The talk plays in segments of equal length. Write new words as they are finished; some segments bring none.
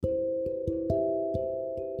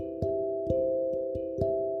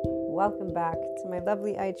Welcome back to my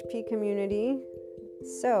lovely IHP community.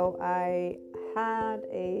 So I had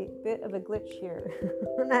a bit of a glitch here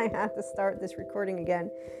and I had to start this recording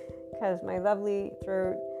again because my lovely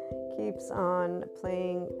throat keeps on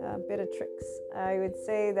playing a bit of tricks. I would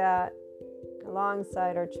say that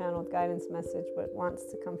alongside our channeled guidance message, what wants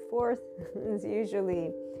to come forth is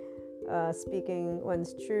usually speaking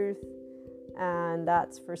one's truth, and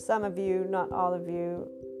that's for some of you, not all of you.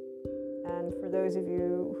 And for those of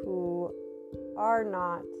you who are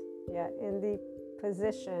not yet in the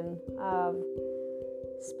position of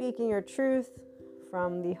speaking your truth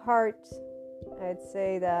from the heart, I'd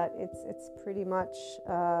say that it's pretty much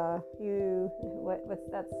what's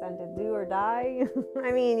that sentence? Do or die.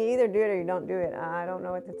 I mean, you either do it or you don't do it. I don't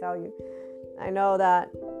know what to tell you. I know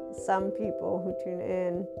that some people who tune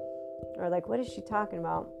in are like, what is she talking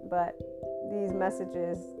about? But these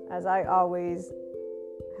messages, as I always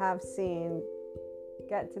have seen,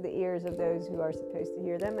 get to the ears of those who are supposed to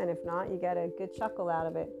hear them, and if not, you get a good chuckle out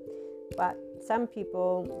of it. But some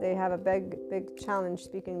people, they have a big challenge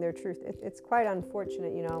speaking their truth. It's quite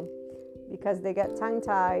unfortunate, because they get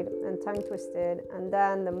tongue-tied and tongue-twisted, and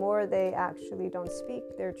then the more they actually don't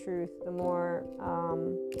speak their truth, the more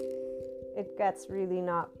it gets really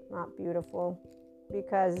not beautiful,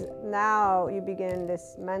 because now you begin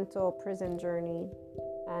this mental prison journey,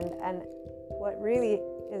 and what really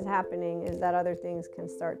is happening is that other things can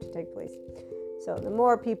start to take place. So the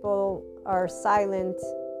more people are silent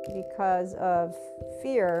because of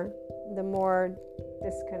fear, the more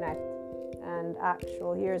disconnect and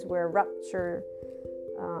here's where rupture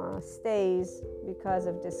stays, because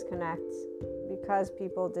of disconnect, because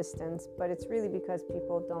people distance, but it's really because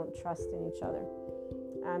people don't trust in each other.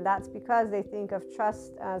 And that's because they think of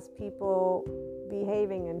trust as people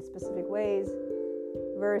behaving in specific ways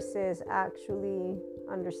versus actually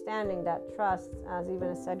understanding that trust, as even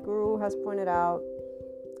a Sadhguru has pointed out,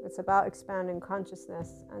 it's about expanding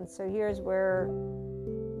consciousness. And so here's where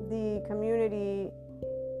the community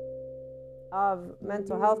of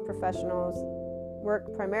mental health professionals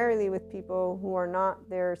work primarily with people who are not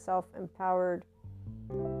their self-empowered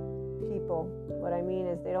people. What I mean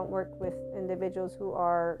is they don't work with individuals who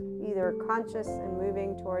are either conscious and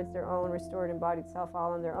moving towards their own restored embodied self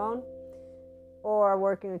all on their own, or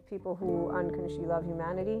working with people who unconditionally love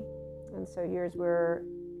humanity. And so here's where,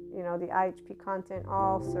 the IHP content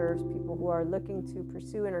all serves people who are looking to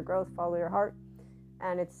pursue inner growth, follow your heart.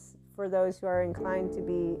 And it's for those who are inclined to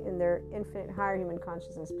be in their infinite higher human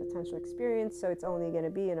consciousness potential experience. So it's only going to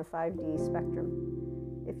be in a 5D spectrum.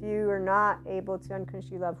 If you are not able to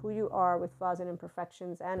unconditionally love who you are with flaws and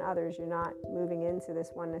imperfections and others, you're not moving into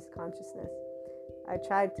this oneness consciousness. I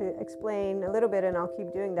tried to explain a little bit, and I'll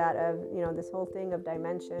keep doing that, of this whole thing of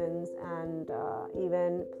dimensions and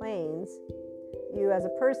even planes. You as a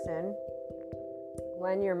person,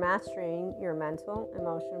 when you're mastering your mental,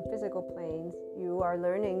 emotional, physical planes, you are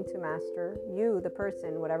learning to master you, the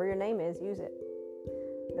person, whatever your name is, use it.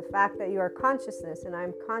 The fact that you are consciousness and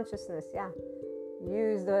I'm consciousness,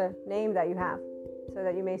 use the name that you have so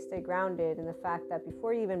that you may stay grounded in the fact that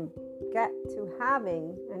before you even get to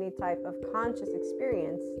having any type of conscious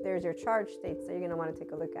experience, there's your charge states that you're going to want to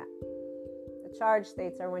take a look at. The charge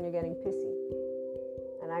states are when you're getting pissy,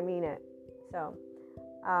 and I mean it. So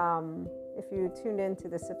if you tuned into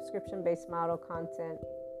the subscription-based model content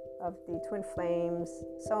of the twin flames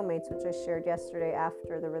soulmates, which I shared yesterday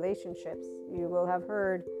after the relationships, you will have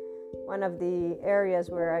heard one of the areas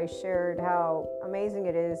where I shared how amazing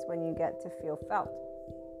it is when you get to feel felt.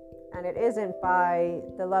 And it isn't by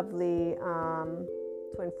the lovely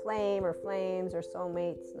twin flame or flames or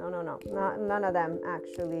soulmates. No. None of them,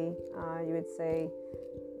 actually. You would say,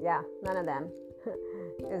 none of them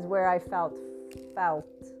is where I felt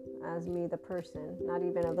as me, the person, not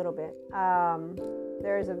even a little bit.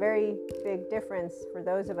 There's a very big difference for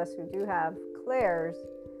those of us who do have clairs.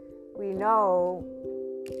 We know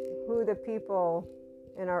who the people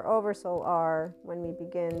in our oversoul are when we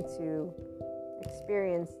begin to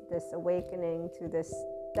experience this awakening to this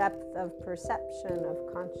depth of perception of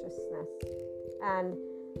consciousness. And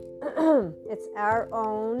it's our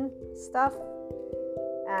own stuff,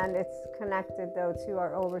 and it's connected though to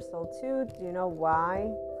our oversoul too. Do you know why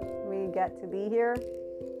we get to be here,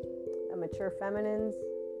 the mature feminines?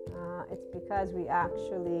 It's because we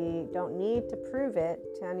actually don't need to prove it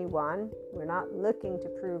to anyone. We're not looking to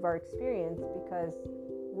prove our experience, because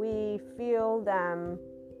we feel them,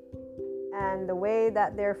 and the way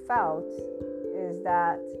that they're felt is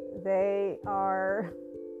that they are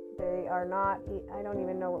not, I don't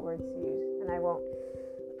even know what words to use, and I won't.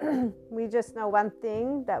 we just know one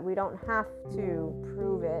thing, that we don't have to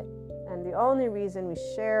prove it. And the only reason we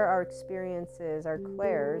share our experiences, our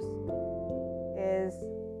clairs, is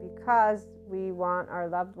because we want our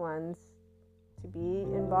loved ones to be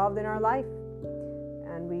involved in our life.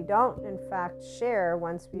 And we don't, in fact, share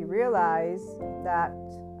once we realize that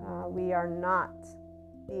we are not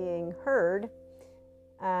being heard.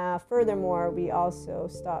 Furthermore, we also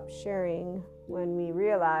stop sharing when we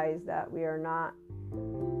realize that we are not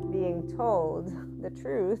being told the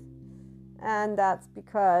truth. And that's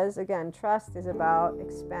because, again, trust is about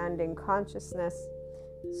expanding consciousness.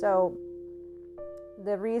 So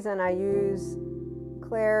the reason I use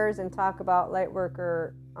clairs and talk about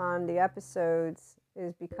Lightworker on the episodes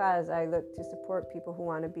is because I look to support people who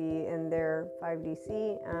want to be in their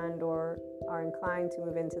 5DC and or are inclined to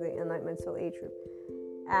move into the Enlightenment Soul Age group.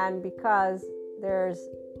 And because there's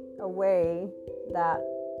a way that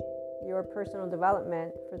your personal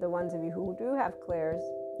development, for the ones of you who do have clairs,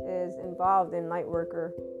 is involved in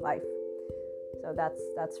Lightworker life. So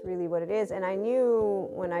that's really what it is. And I knew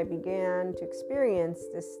when I began to experience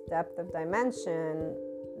this depth of dimension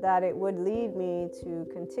that it would lead me to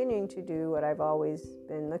continuing to do what I've always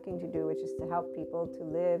been looking to do, which is to help people to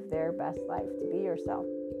live their best life, to be yourself.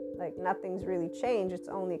 Like, nothing's really changed, it's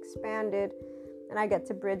only expanded. And I get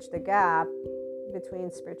to bridge the gap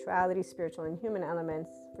between spirituality, spiritual and human elements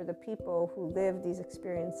for the people who live these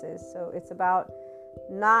experiences. So it's about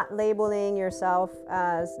not labeling yourself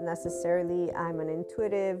as necessarily I'm an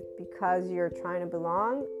intuitive because you're trying to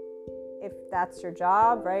belong. If that's your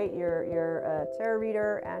job, right? You're a tarot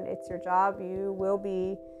reader and it's your job, you will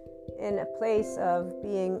be in a place of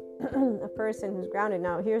being a person who's grounded.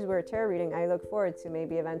 Now, here's where tarot reading, I look forward to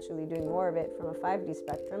maybe eventually doing more of it from a 5D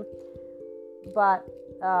spectrum. But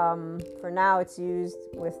for now, it's used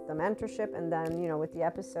with the mentorship and then, with the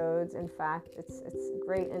episodes. In fact, it's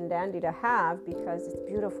great and dandy to have because it's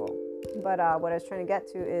beautiful. But what I was trying to get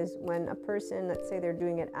to is when a person, let's say they're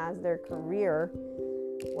doing it as their career,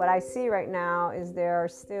 what I see right now is there are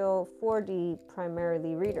still 4D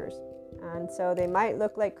primarily readers. And so they might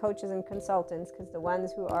look like coaches and consultants because the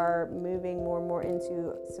ones who are moving more and more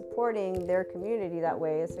into supporting their community that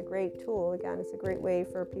way, it's a great tool. Again, it's a great way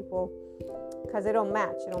for people because it'll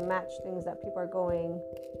match things that people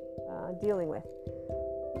are dealing with.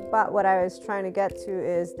 But what I was trying to get to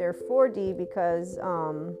is they're 4D because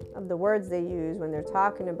of the words they use when they're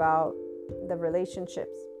talking about the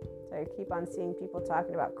relationships. So I keep on seeing people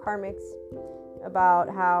talking about karmics, about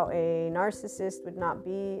how a narcissist would not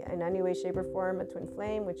be in any way, shape, or form a twin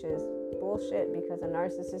flame, which is bullshit because a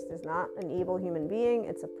narcissist is not an evil human being.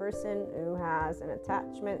 It's a person who has an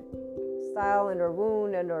attachment style and or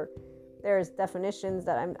wound and or there's definitions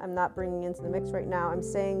that I'm not bringing into the mix right now. I'm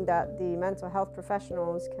saying that the mental health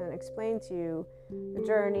professionals can explain to you the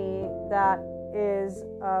journey that is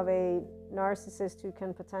of a narcissist who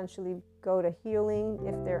can potentially go to healing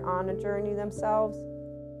if they're on a journey themselves.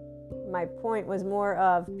 My point was more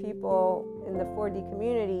of people in the 4D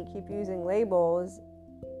community keep using labels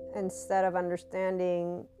instead of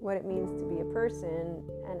understanding what it means to be a person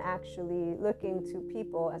and actually looking to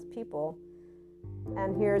people as people.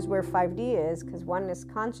 And here's where 5D is, because oneness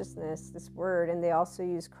consciousness, this word, and they also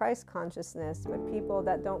use Christ consciousness, but people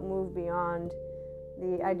that don't move beyond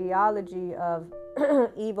the ideology of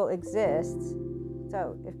evil exists.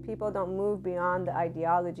 So if people don't move beyond the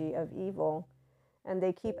ideology of evil and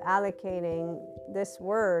they keep allocating this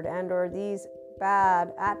word and or these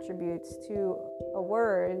bad attributes to a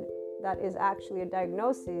word that is actually a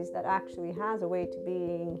diagnosis that actually has a way to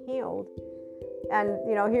being healed. And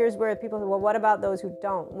here's where people say, well, what about those who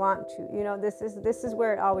don't want to? This is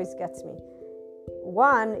where it always gets me.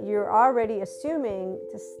 One, you're already assuming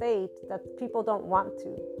to state that people don't want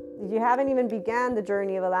to. You haven't even began the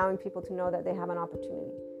journey of allowing people to know that they have an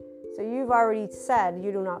opportunity. So you've already said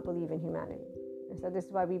you do not believe in humanity. And so this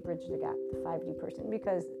is why we bridge the gap, the 5D person.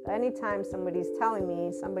 Because anytime somebody's telling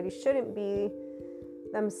me somebody shouldn't be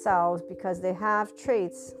themselves because they have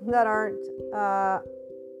traits that aren't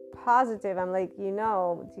positive, I'm like,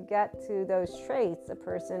 to get to those traits, a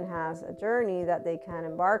person has a journey that they can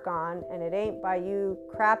embark on, and it ain't by you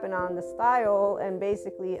crapping on the style and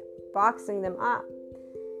basically boxing them up.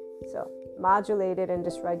 So modulated and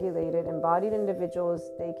dysregulated embodied individuals,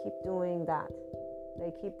 they keep doing that.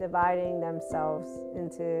 They keep dividing themselves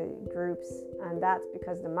into groups, and that's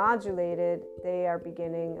because the modulated, they are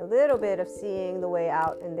beginning a little bit of seeing the way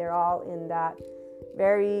out, and they're all in that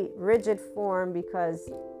very rigid form because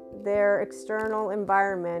their external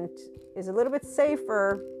environment is a little bit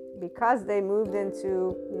safer because they moved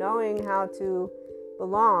into knowing how to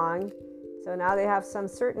belong So now they have some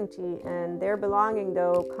certainty, and their belonging,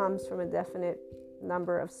 though, comes from a definite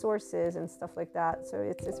number of sources and stuff like that. So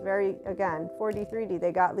it's very, again, 4D, 3D,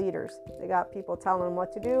 they got leaders. They got people telling them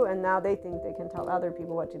what to do, and now they think they can tell other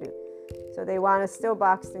people what to do. So they want to still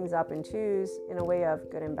box things up and choose in a way of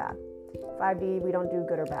good and bad. 5D, we don't do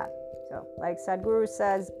good or bad. So like Sadhguru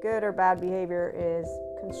says, good or bad behavior is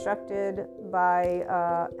constructed by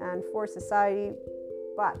and for society,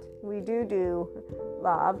 but we do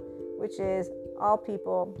love, which is all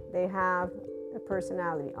people, they have a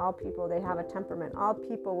personality. All people, they have a temperament. All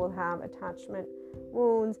people will have attachment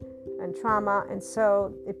wounds and trauma. And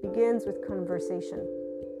so it begins with conversation.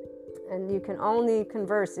 And you can only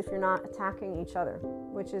converse if you're not attacking each other,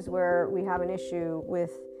 which is where we have an issue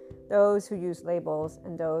with those who use labels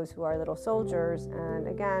and those who are little soldiers. And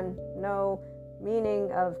again, no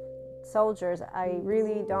meaning of soldiers. I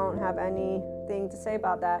really don't have anything to say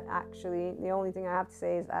about that. Actually, the only thing I have to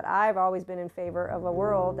say is that I've always been in favor of a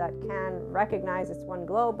world that can recognize it's one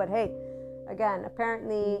globe. But hey, again,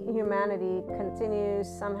 apparently humanity continues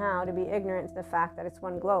somehow to be ignorant to the fact that it's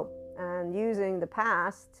one globe, and using the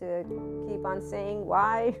past to keep on saying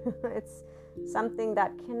why it's something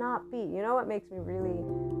that cannot be. You know what makes me really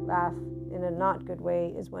laugh in a not good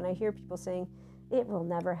way is when I hear people saying, it will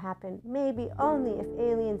never happen. Maybe only if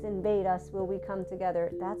aliens invade us will we come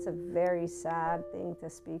together. That's a very sad thing to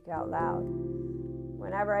speak out loud.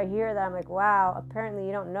 Whenever I hear that, I'm like, wow, apparently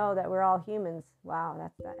you don't know that we're all humans. Wow,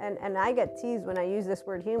 that's that. And I get teased when I use this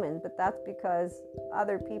word human, but that's because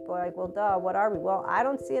other people are like, well, duh, what are we? Well, I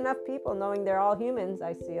don't see enough people knowing they're all humans.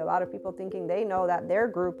 I see a lot of people thinking they know that their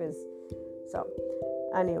group is. So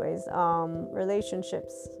anyways,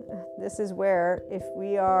 relationships. This is where if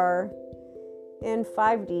we are in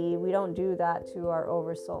 5D, we don't do that to our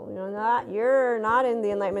oversoul. You're not in the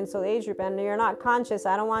Enlightenment Soul Age group and you're not conscious.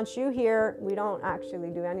 I don't want you here. We don't actually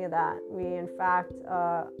do any of that. We, in fact,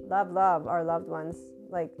 love our loved ones,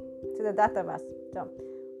 like to the death of us. So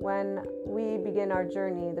when we begin our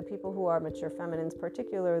journey, the people who are mature feminines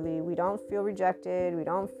particularly, we don't feel rejected, we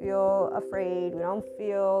don't feel afraid, we don't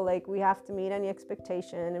feel like we have to meet any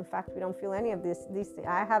expectation. In fact, we don't feel any of these things.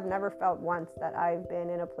 I have never felt once that I've been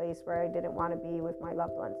in a place where I didn't want to be with my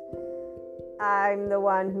loved ones. I'm the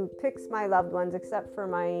one who picks my loved ones, except for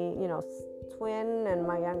my, twin and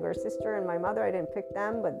my younger sister and my mother. I didn't pick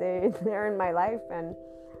them, but they're in my life, and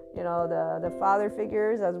the father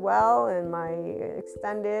figures as well, and my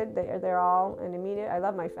extended, they're all an immediate. I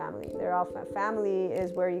love my family. They're all family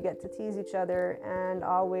is where you get to tease each other and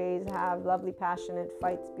always have lovely, passionate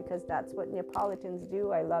fights, because that's what Neapolitans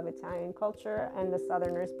do. I love Italian culture, and the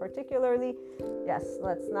Southerners particularly. Yes,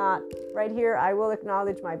 let's not, right here, I will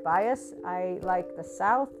acknowledge my bias. I like the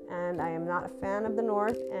South, and I am not a fan of the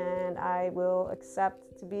North, and I will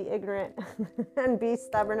accept to be ignorant and be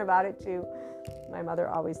stubborn about it too. My mother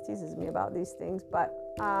always teases me about these things, but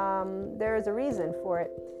there is a reason for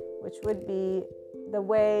it, which would be the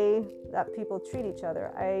way that people treat each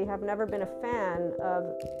other. I have never been a fan of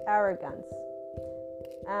arrogance,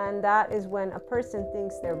 and that is when a person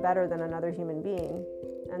thinks they're better than another human being,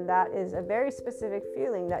 and that is a very specific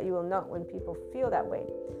feeling that you will note when people feel that way.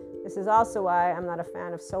 This is also why I'm not a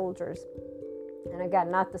fan of soldiers. And again,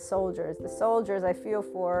 not the soldiers. The soldiers I feel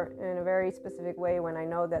for in a very specific way when I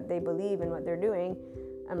know that they believe in what they're doing,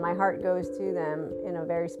 and my heart goes to them in a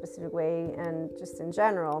very specific way and just in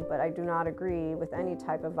general, but I do not agree with any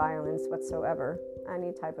type of violence whatsoever,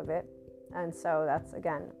 any type of it. And so that's,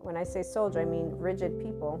 again, when I say soldier, I mean rigid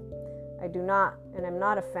people. I do not, and I'm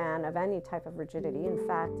not a fan of any type of rigidity. In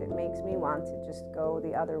fact, it makes me want to just go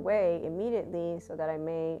the other way immediately so that I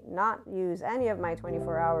may not use any of my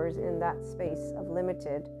 24 hours in that space of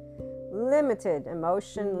limited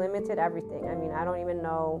emotion, limited everything. I mean, I don't even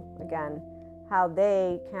know, again, how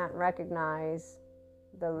they can't recognize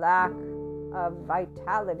the lack of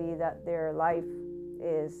vitality that their life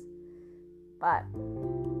is. But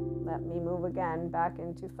let me move again back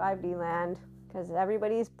into 5D land, because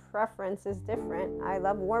everybody's preference is different. I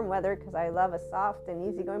love warm weather because I love a soft and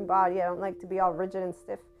easygoing body. I don't like to be all rigid and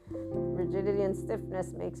stiff. Rigidity and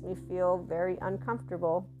stiffness makes me feel very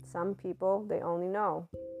uncomfortable. Some people, they only know.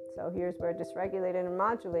 So here's where dysregulated and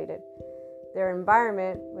modulated. Their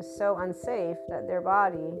environment was so unsafe that their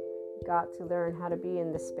body got to learn how to be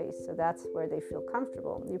in this space. So that's where they feel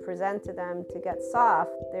comfortable. You present to them to get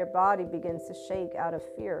soft, their body begins to shake out of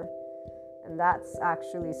fear. And that's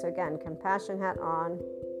actually, so again, compassion hat on.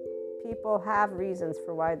 People have reasons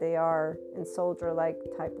for why they are in soldier-like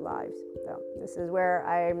type lives. So this is where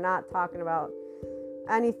I'm not talking about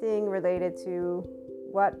anything related to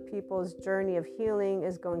what people's journey of healing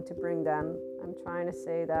is going to bring them. I'm trying to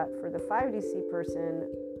say that for the 5DC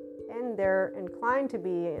person, and they're inclined to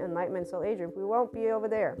be enlightenment soul age group, we won't be over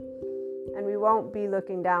there. And we won't be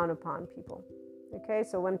looking down upon people. Okay,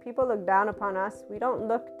 so when people look down upon us, we don't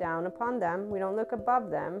look down upon them. We don't look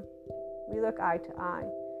above them. We look eye to eye.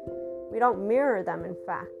 We don't mirror them, in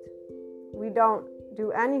fact. We don't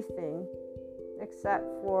do anything except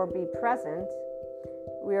for be present.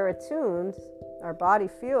 We are attuned. Our body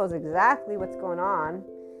feels exactly what's going on.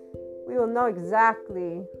 We will know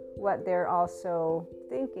exactly what they're also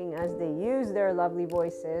thinking as they use their lovely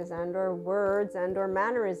voices and or words and or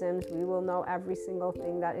mannerisms. We will know every single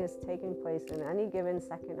thing that is taking place in any given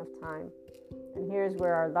second of time. And here's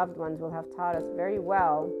where our loved ones will have taught us very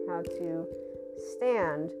well how to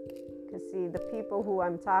stand. Because see, the people who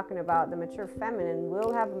I'm talking about, the mature feminine,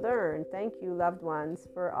 will have learned, thank you loved ones,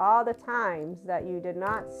 for all the times that you did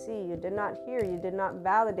not see, you did not hear, you did not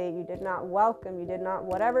validate, you did not welcome, you did not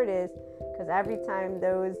whatever it is. Because every time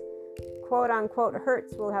those quote unquote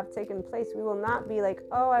hurts will have taken place, we will not be like,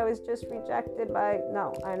 oh, I was just rejected by,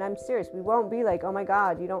 no, and I'm serious, we won't be like, oh my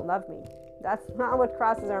God, you don't love me. That's not what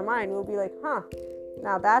crosses our mind. We'll be like,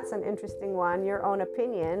 now that's an interesting one, your own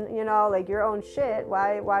opinion, like your own shit.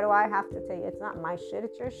 Why do I have to take it? It's not my shit,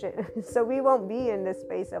 it's your shit. So we won't be in this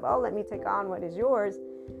space of, oh, let me take on what is yours.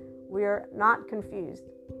 We're not confused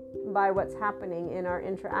by what's happening in our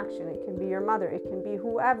interaction. It can be your mother, it can be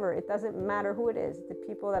whoever, it doesn't matter who it is. The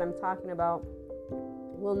people that I'm talking about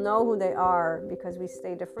will know who they are because we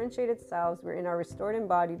stay differentiated selves. We're in our restored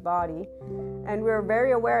embodied body, and we're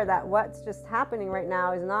very aware that what's just happening right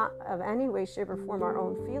now is not of any way, shape, or form our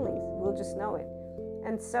own feelings. We'll just know it.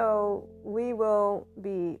 And so we will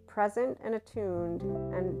be present and attuned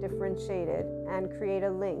and differentiated and create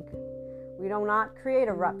a link. We do not create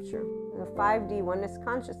a rupture. The 5D oneness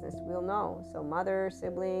consciousness, we'll know. So mother,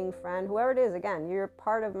 sibling, friend, whoever it is, again, you're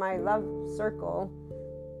part of my love circle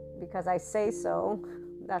because I say so.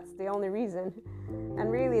 That's the only reason. And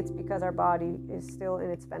really it's because our body is still in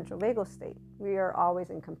its ventral vagal state. We are always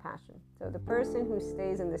in compassion. So the person who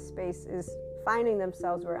stays in this space is finding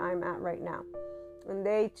themselves where I'm at right now. And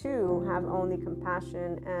they too have only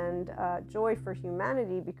compassion and joy for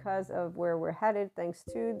humanity because of where we're headed, thanks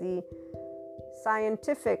to the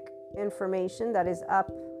scientific information that is up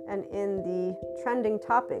and in the trending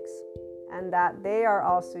topics, and that they are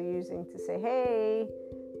also using to say, hey,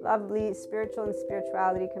 lovely spiritual and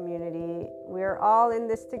spirituality community, we're all in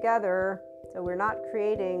this together. So we're not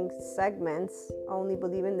creating segments, only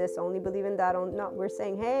believe in this, only believe in that. No, we're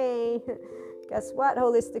saying, hey, guess what,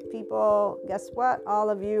 holistic people? Guess what, all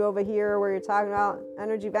of you over here where you're talking about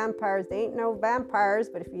energy vampires, they ain't no vampires.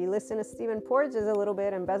 But if you listen to Stephen Porges a little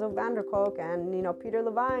bit and Bezo Vanderkolk and Peter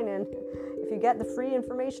Levine, and if you get the free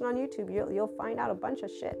information on YouTube, you'll find out a bunch of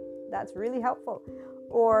shit that's really helpful.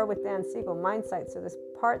 Or with Dan Siegel, Mind Sight. So this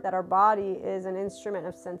part that our body is an instrument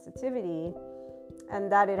of sensitivity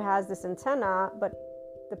and that it has this antenna, but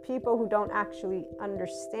the people who don't actually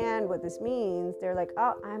understand what this means, they're like,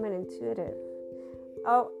 oh, I'm an intuitive.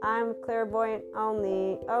 Oh, I'm clairvoyant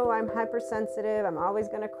only. Oh, I'm hypersensitive. I'm always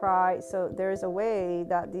going to cry. So there's a way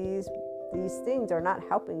that these things are not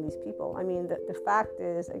helping these people. I mean, the fact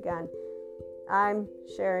is, again, I'm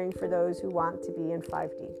sharing for those who want to be in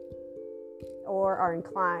 5D or are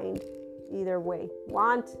inclined either way.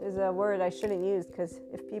 Want is a word I shouldn't use, because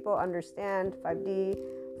if people understand 5D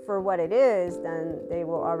for what it is, then they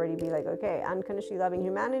will already be like, okay, unconditionally loving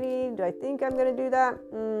humanity, do I think I'm going to do that?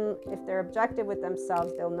 If they're objective with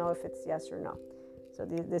themselves, they'll know if it's yes or no. So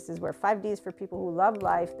this is where 5D is for people who love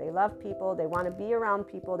life, they love people, they want to be around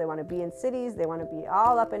people, they want to be in cities, they want to be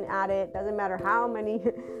all up and at it. Doesn't matter how many.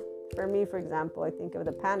 For me, for example, I think of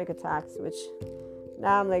the panic attacks, which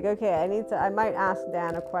now I'm like, okay, I might ask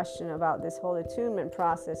Dan a question about this whole attunement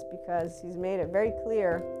process, because he's made it very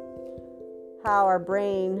clear how our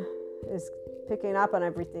brain is picking up on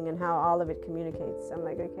everything and how all of it communicates. So I'm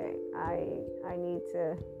like, okay, I need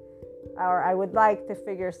to, or I would like to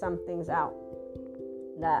figure some things out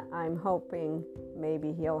that I'm hoping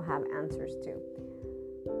maybe he'll have answers to.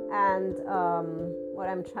 And what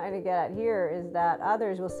I'm trying to get at here is that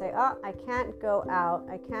others will say, oh, I can't go out,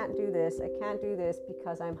 I can't do this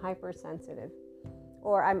because I'm hypersensitive.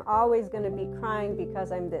 Or I'm always going to be crying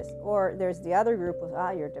because I'm this. Or there's the other group of,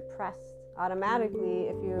 you're depressed. Automatically,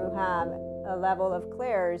 if you have a level of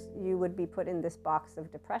clairs, you would be put in this box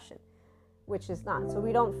of depression, which is not. So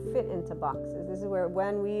we don't fit into boxes. This is where,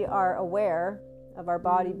 when we are aware of our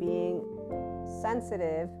body being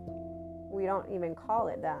sensitive, we don't even call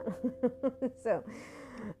it that. So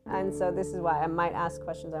And so this is why I might ask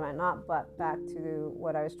questions, I might not. But back to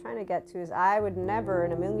what I was trying to get to is I would never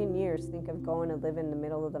in a million years think of going to live in the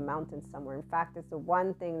middle of the mountains somewhere. In fact, it's the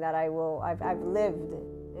one thing that I've lived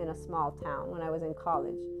in a small town when I was in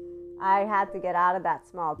college. I had to get out of that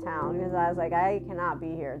small town because I was like, I cannot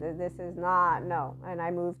be here. This is not, no. And I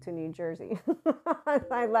moved to New Jersey.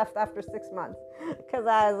 I left after 6 months because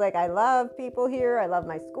I was like, I love people here. I love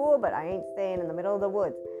my school, but I ain't staying in the middle of the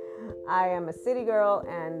woods. I am a city girl,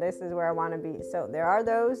 and this is where I want to be. So there are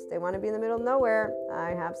those, they want to be in the middle of nowhere.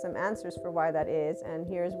 I have some answers for why that is. And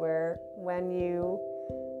here's where, when you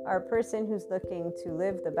are a person who's looking to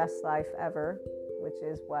live the best life ever, which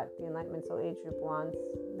is what the Enlightenment Soul Age group wants,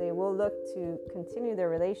 they will look to continue their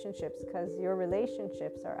relationships, because your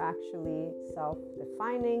relationships are actually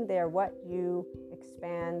self-defining. They are what you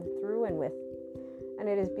expand through and with. And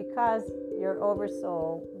it is because your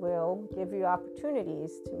oversoul will give you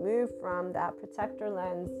opportunities to move from that protector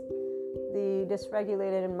lens, the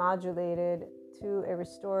dysregulated and modulated, to a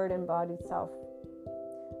restored embodied self.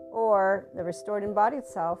 Or the restored embodied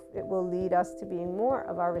self, it will lead us to being more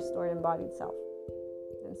of our restored embodied self.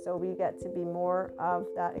 And so we get to be more of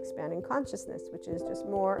that expanding consciousness, which is just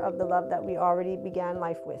more of the love that we already began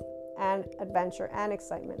life with, and adventure and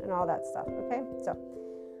excitement and all that stuff. Okay, so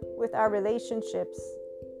with our relationships,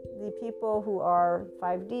 the people who are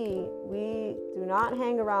 5D, we do not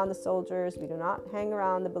hang around the soldiers, we do not hang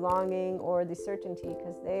around the belonging or the certainty,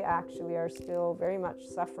 because they actually are still very much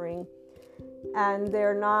suffering, and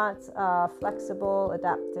they're not flexible,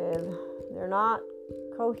 adaptive, they're not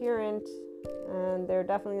coherent, and they're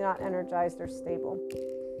definitely not energized or stable.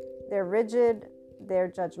 They're rigid, they're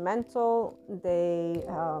judgmental, they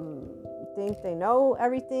think they know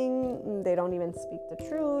everything, they don't even speak the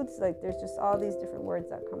truths. Like, there's just all these different words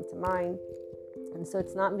that come to mind. And so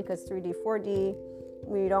it's not because 3D, 4D,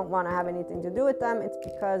 we don't want to have anything to do with them. It's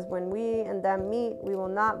because when we and them meet, we will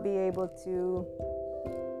not be able to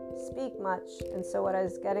speak much. And so what I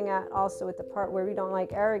was getting at also with the part where we don't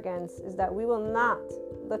like arrogance is that we will not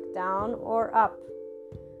look down or up.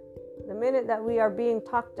 The minute that we are being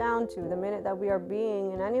talked down to, the minute that we are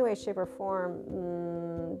being in any way, shape, or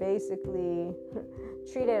form basically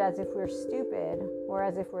treated as if we're stupid or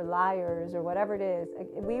as if we're liars or whatever it is,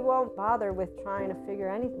 we won't bother with trying to figure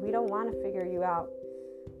anything. We don't want to figure you out.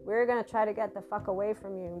 We're going to try to get the fuck away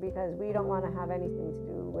from you, because we don't want to have anything to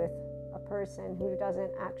do with a person who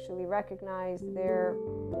doesn't actually recognize their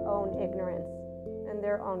own ignorance and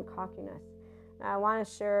their own cockiness. I want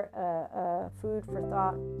to share a food for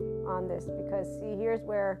thought on this, because see, here's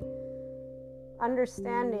where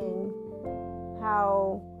understanding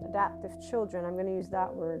how adaptive children, I'm going to use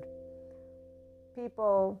that word,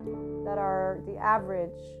 people that are the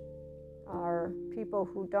average are people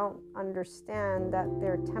who don't understand that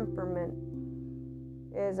their temperament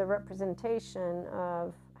is a representation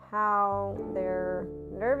of how their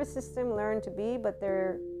nervous system learned to be, but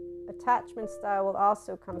their attachment style will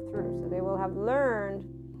also come through. So they will have learned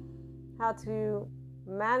how to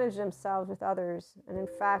manage themselves with others. And in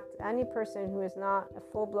fact, any person who is not a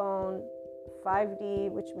full-blown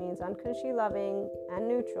 5D, which means unconditionally loving and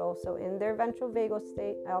neutral, so in their ventral vagal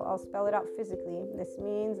state, I'll spell it out physically. This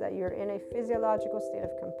means that you're in a physiological state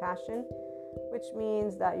of compassion, which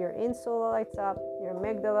means that your insula lights up, your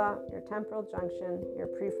amygdala, your temporal junction, your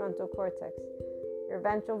prefrontal cortex. Your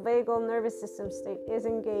ventral vagal nervous system state is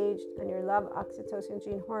engaged, and your love oxytocin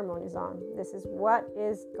gene hormone is on. This is what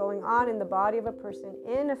is going on in the body of a person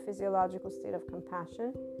in a physiological state of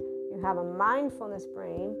compassion. You have a mindfulness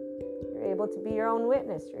brain. You're able to be your own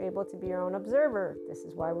witness. You're able to be your own observer. This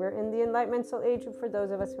is why we're in the Enlightenment Soul Age group for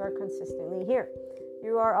those of us who are consistently here.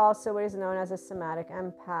 You are also what is known as a somatic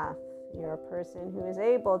empath. You're a person who is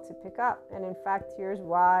able to pick up. And in fact, here's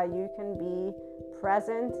why you can be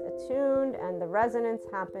present, attuned, and the resonance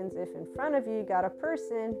happens if in front of you got a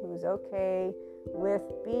person who's okay with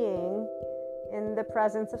being in the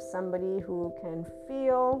presence of somebody who can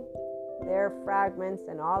feel their fragments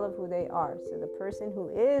and all of who they are. So the person who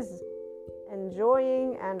is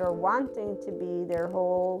enjoying and or wanting to be their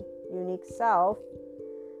whole unique self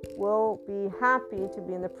will be happy to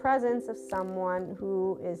be in the presence of someone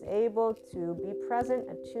who is able to be present,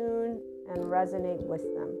 attuned, and resonate with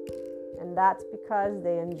them. And that's because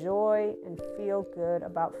they enjoy and feel good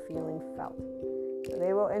about feeling felt. So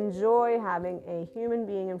they will enjoy having a human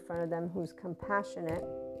being in front of them who's compassionate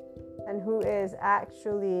and who is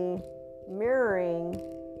actually mirroring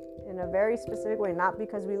in a very specific way, not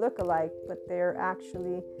because we look alike, but they're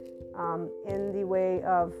actually in the way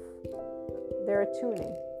of their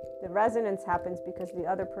attuning. The resonance happens because the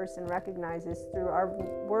other person recognizes through our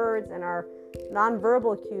words and our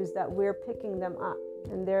nonverbal cues that we're picking them up.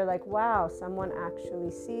 And they're like, wow, someone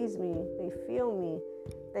actually sees me, they feel me,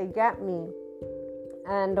 they get me.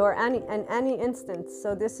 And or in any instance.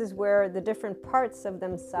 So this is where the different parts of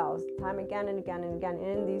themselves, time again and again and again,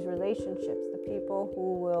 in these relationships, the people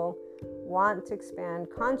who will want to expand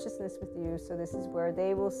consciousness with you. So this is where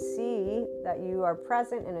they will see that you are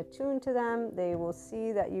present and attuned to them. They will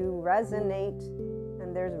see that you resonate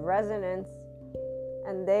and there's resonance,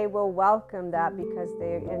 and they will welcome that because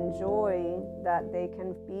they enjoy that they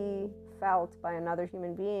can be felt by another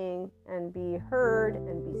human being and be heard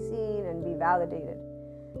and be seen and be validated.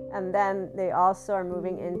 And then they also are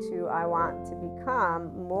moving into, I want to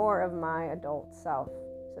become more of my adult self.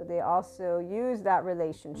 So they also use that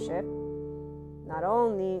relationship not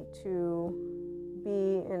only to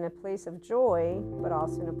be in a place of joy, but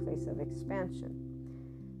also in a place of expansion.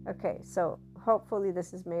 Okay, so hopefully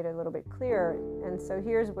this is made a little bit clearer. And so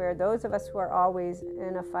here's where those of us who are always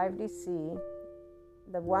in a 5DC,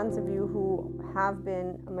 the ones of you who have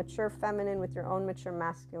been a mature feminine with your own mature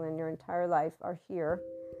masculine your entire life are here.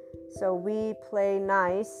 So we play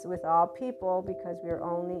nice with all people because we are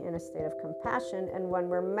only in a state of compassion. And when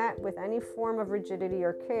we're met with any form of rigidity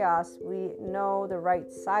or chaos, we know the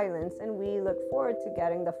right silence, and we look forward to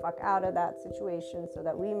getting the fuck out of that situation so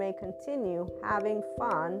that we may continue having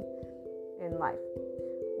fun in life.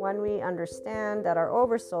 When we understand that our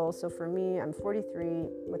oversoul, so for me, I'm 43,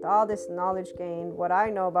 with all this knowledge gained, what I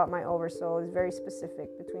know about my oversoul is very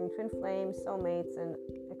specific between twin flames, soulmates, and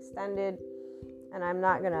extended. And I'm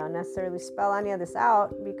not going to necessarily spell any of this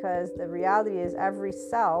out because the reality is every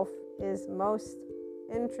self is most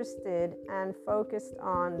interested and focused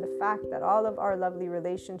on the fact that all of our lovely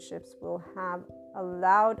relationships will have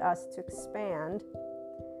allowed us to expand.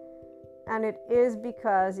 And it is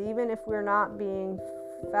because even if we're not being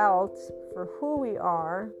felt for who we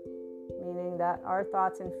are, meaning that our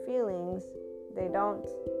thoughts and feelings, they don't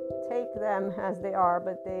take them as they are,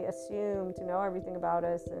 but they assume to know everything about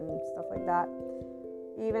us and stuff like that.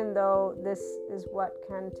 Even though this is what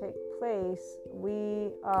can take place,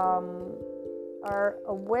 we are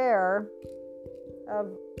aware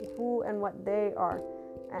of who and what they are.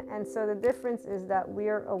 And so the difference is that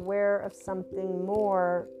we're aware of something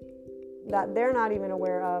more that they're not even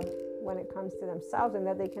aware of when it comes to themselves, and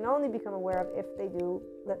that they can only become aware of if they do,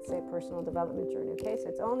 let's say, personal development journey. Okay, so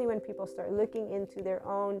it's only when people start looking into their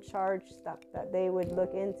own charge stuff that they would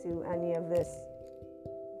look into any of this.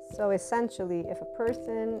 So essentially, if a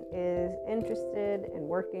person is interested in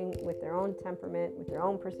working with their own temperament, with their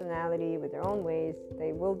own personality, with their own ways,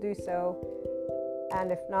 they will do so.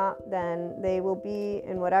 And if not, then they will be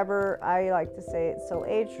in whatever I like to say soul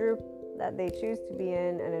age group that they choose to be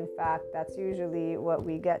in. And in fact, that's usually what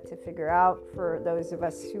we get to figure out for those of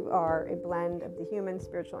us who are a blend of the human,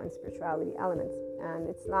 spiritual, and spirituality elements. And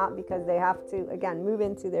it's not because they have to, again, move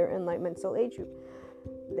into their enlightenment soul age group.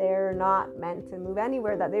 They're not meant to move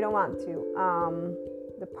anywhere that they don't want to.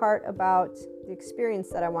 The part about the experience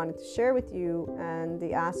that I wanted to share with you and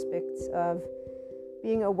the aspects of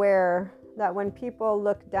being aware that when people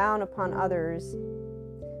look down upon others,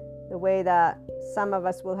 the way that some of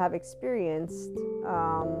us will have experienced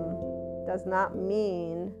does not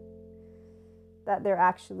mean that they're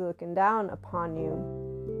actually looking down upon you.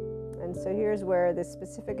 And so here's where this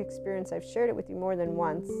specific experience, I've shared it with you more than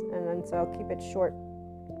once, and so I'll keep it short.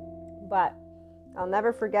 But I'll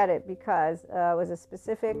never forget it because it was a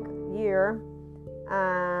specific year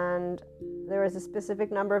and there was a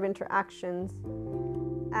specific number of interactions.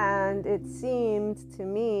 And it seemed to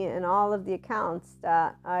me in all of the accounts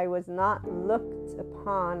that I was not looked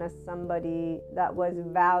upon as somebody that was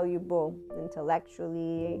valuable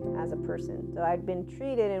intellectually as a person. So I'd been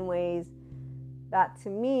treated in ways that to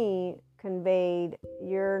me conveyed,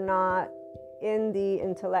 you're not in the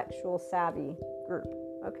intellectual savvy group.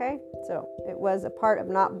 Okay, so it was a part of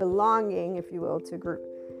not belonging, if you will, to group.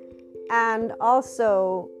 And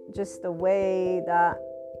also just the way that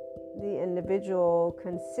the individual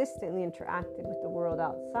consistently interacted with the world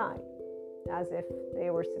outside as if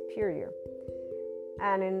they were superior.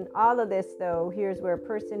 And in all of this, though, here's where a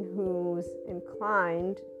person who's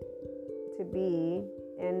inclined to be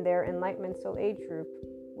in their enlightenment soul age group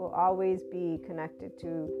will always be connected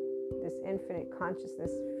to this infinite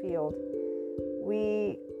consciousness field.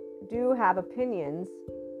 We do have opinions.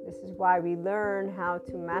 This is why we learn how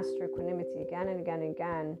to master equanimity again and again and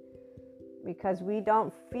again, because we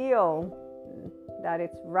don't feel that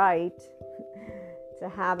it's right to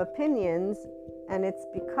have opinions. And it's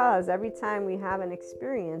because every time we have an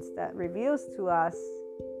experience that reveals to us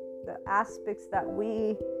the aspects that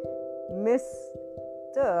we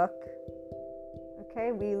mistook,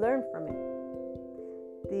 okay, we learn from it.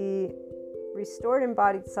 The restored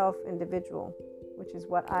embodied self individual, which is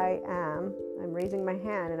what I am. I'm raising my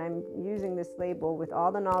hand and I'm using this label with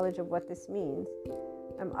all the knowledge of what this means.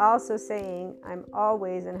 I'm also saying I'm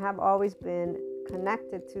always and have always been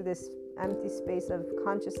connected to this empty space of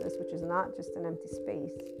consciousness, which is not just an empty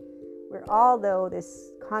space. We're all, though,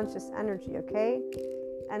 this conscious energy, okay?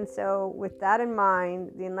 And so with that in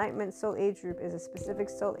mind, the Enlightenment Soul Age Group is a specific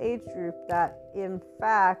soul age group that, in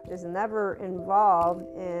fact, is never involved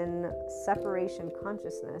in separation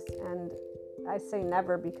consciousness. And I say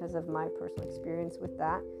never because of my personal experience with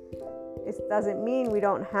that. It doesn't mean we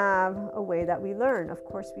don't have a way that we learn. Of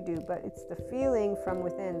course we do. But it's the feeling from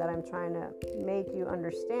within that I'm trying to make you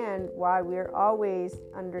understand, why we're always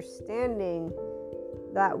understanding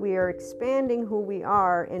that we are expanding who we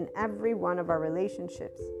are in every one of our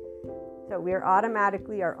relationships. So we are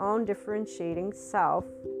automatically our own differentiating self,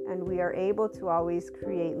 and we are able to always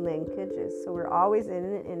create linkages. So we're always in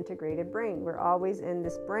an integrated brain. We're always in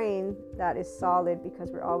this brain that is solid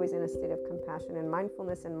because we're always in a state of compassion and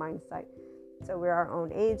mindfulness and mindsight. So we're our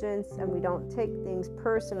own agents, and we don't take things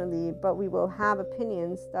personally, but we will have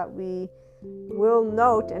opinions that we will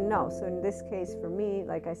note and know. So in this case, for me,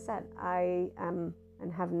 like I said, I am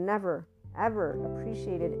and have never, ever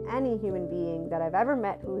appreciated any human being that I've ever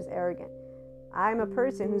met who is arrogant. I'm a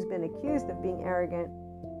person who's been accused of being arrogant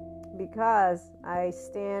because I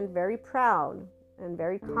stand very proud and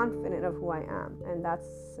very confident of who I am. And that's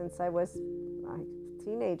since I was a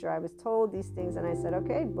teenager. I was told these things and I said,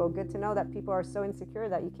 okay, well, good to know that people are so insecure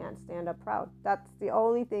that you can't stand up proud. That's the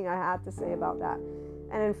only thing I had to say about that.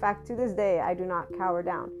 And in fact, to this day, I do not cower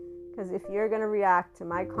down. Because if you're going to react to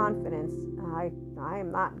my confidence, I am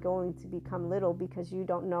not going to become little because you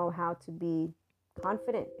don't know how to be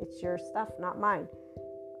confident. It's your stuff, not mine.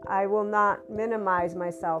 I will not minimize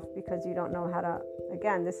myself because you don't know how to.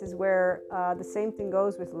 Again, this is where the same thing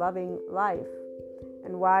goes with loving life.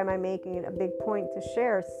 And why am I making it a big point to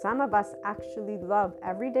share? Some of us actually love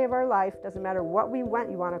every day of our life. Doesn't matter what we went.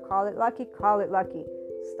 You want to call it lucky? Call it lucky.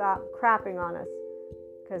 Stop crapping on us.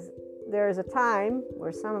 Because there's a time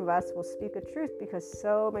where some of us will speak a truth because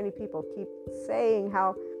so many people keep saying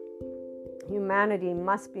how humanity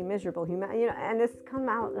must be miserable. And it's come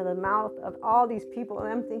out of the mouth of all these people. And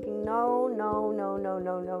I'm thinking, no.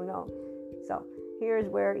 So here's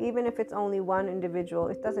where, even if it's only one individual,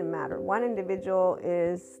 it doesn't matter. One individual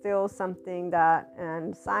is still something that,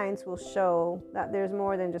 and science will show that there's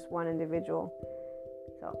more than just one individual.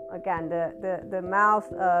 So again, the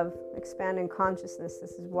mouth of expanding consciousness,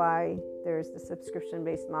 this is why there's the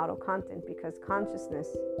subscription-based model content, because consciousness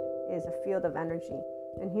is a field of energy,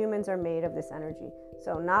 and humans are made of this energy.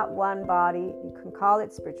 So not one body. You can call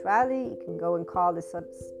it spirituality, you can go and call the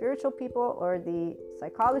spiritual people or the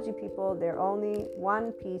psychology people. They're only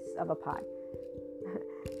one piece of a pie.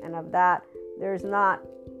 And of that, there's not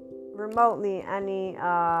remotely any,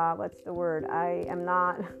 I am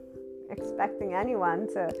not expecting anyone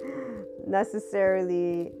to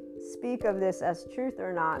necessarily speak of this as truth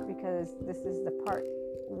or not, because this is the part.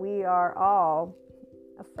 We are all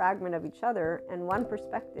a fragment of each other, and one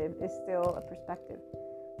perspective is still a perspective.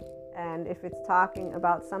 And if it's talking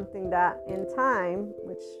about something that in time,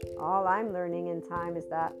 which all I'm learning in time is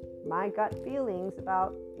that my gut feelings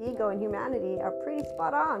about ego and humanity are pretty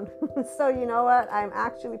spot on. So you know what? I'm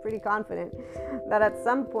actually pretty confident that at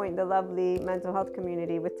some point the lovely mental health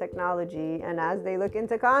community with technology, and as they look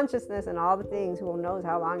into consciousness and all the things, who knows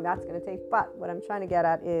how long that's going to take. But what I'm trying to get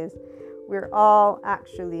at is we're all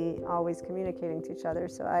actually always communicating to each other.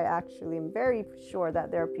 So I actually am very sure that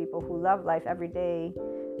there are people who love life every day,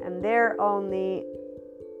 and they're only,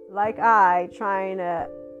 like I, trying to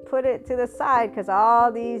put it to the side because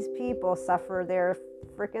all these people suffer their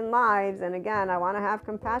freaking lives. And again, I want to have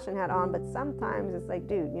compassion hat on, but sometimes it's like,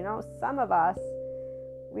 dude, some of us,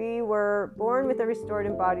 we were born with a restored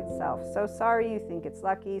embodied self. So sorry you think it's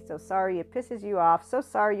lucky. So sorry it pisses you off. So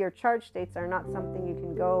sorry your charge states are not something you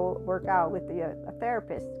can go work out with a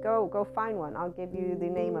therapist. Go find one. I'll give you the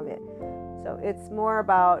name of it. So it's more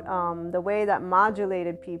about the way that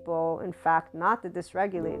modulated people, in fact, not the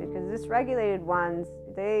dysregulated, because dysregulated ones,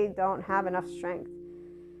 they don't have enough strength.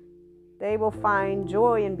 They will find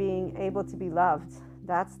joy in being able to be loved.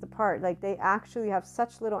 That's the part. Like, they actually have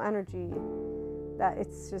such little energy that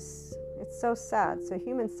it's so sad. So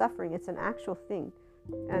human suffering, it's an actual thing.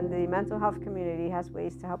 And the mental health community has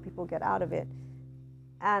ways to help people get out of it.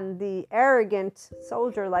 And the arrogant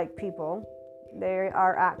soldier-like people, they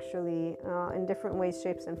are actually in different ways,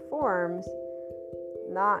 shapes, and forms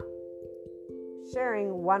not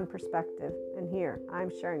sharing one perspective, and here I'm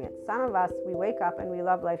sharing it. Some of us, we wake up and we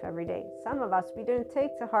love life every day. Some of us, we didn't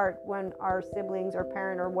take to heart when our siblings or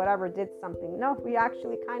parent or whatever did something. No, we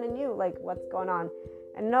actually kind of knew like what's going on.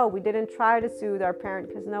 And no, we didn't try to soothe our parent,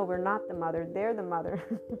 because no, we're not the mother, they're the mother.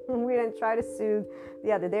 We didn't try to soothe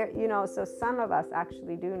the other. So some of us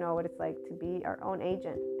actually do know what it's like to be our own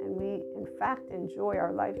agent, and we in fact enjoy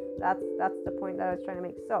our life. That's the point that I was trying to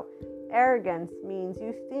make. So arrogance means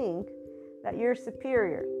you think that you're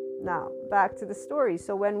superior. Now back to the story.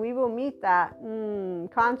 So when we will meet that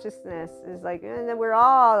consciousness is like, and then we're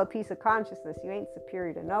all a piece of consciousness. You ain't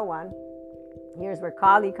superior to no one. Here's where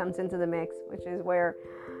Kali comes into the mix, which is where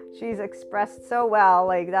she's expressed so well.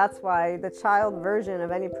 Like, that's why the child version of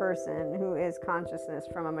any person who is consciousness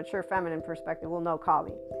from a mature feminine perspective will know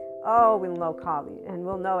Kali. Oh, we'll know Kali, and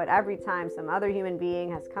we'll know it every time some other human being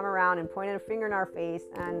has come around and pointed a finger in our face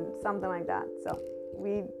and something like that. So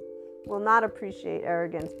we will not appreciate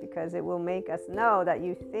arrogance, because it will make us know that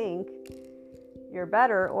you think you're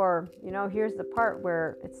better, or, here's the part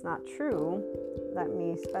where it's not true. Let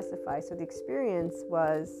me specify. So the experience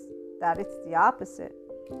was that it's the opposite.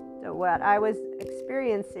 So what I was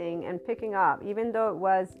experiencing and picking up, even though it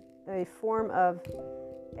was a form of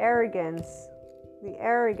arrogance, the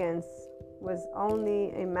arrogance was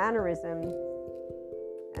only a mannerism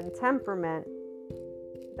and temperament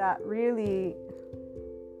that really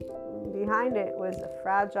behind it was a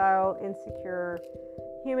fragile, insecure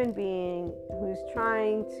human being who's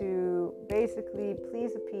trying to basically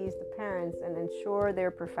appease the parents and ensure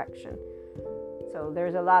their perfection. So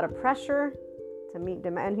there's a lot of pressure to meet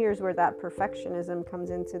them, and here's where that perfectionism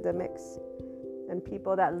comes into the mix, and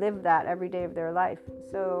people that live that every day of their life.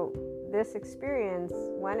 So this experience,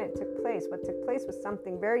 when it took place, what took place was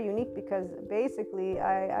something very unique, because basically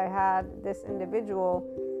I had this individual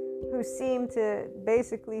who seem to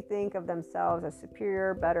basically think of themselves as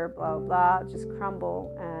superior, better, blah, blah, just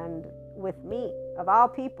crumble. And with me, of all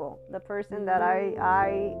people, the person that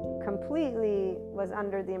I completely was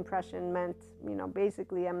under the impression meant,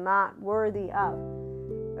 basically I'm not worthy of.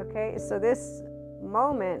 Okay, so this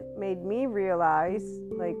moment made me realize,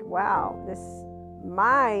 like, wow,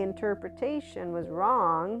 my interpretation was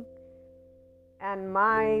wrong, and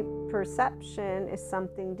my perception is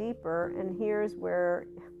something deeper. And here's where,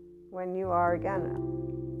 when you are,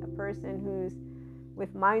 again, a person who's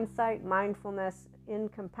with mindsight, mindfulness, in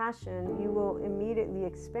compassion, you will immediately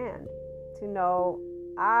expand to know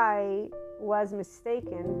I was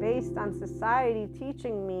mistaken based on society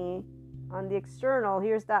teaching me on the external.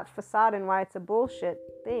 Here's that facade and why it's a bullshit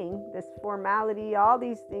thing, this formality, all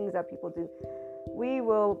these things that people do. We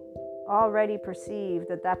will already perceive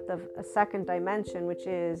the depth of a second dimension, which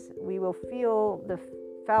is we will feel the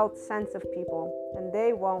felt sense of people, and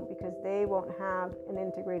they won't, because they won't have an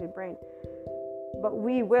integrated brain, but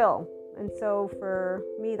we will. And so for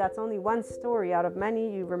me, that's only one story out of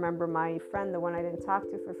many. You remember my friend, the one I didn't talk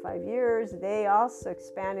to for 5 years, they also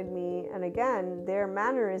expanded me, and again, their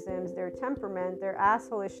mannerisms, their temperament, their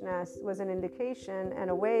assholishness was an indication and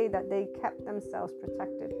a way that they kept themselves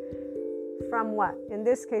protected from what? In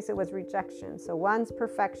this case, it was rejection. So one's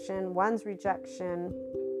perfection, one's rejection.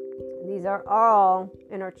 These are all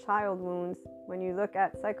inner child wounds. When you look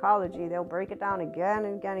at psychology, they'll break it down again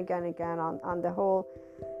and again and again on the whole,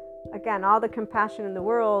 again, all the compassion in the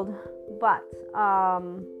world. But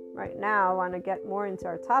right now, I want to get more into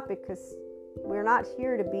our topic, because we're not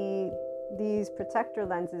here to be these protector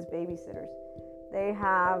lenses babysitters. They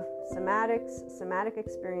have somatic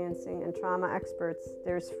experiencing, and trauma experts.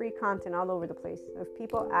 There's free content all over the place. If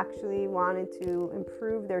people actually wanted to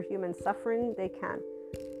improve their human suffering, they can.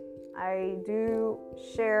 I do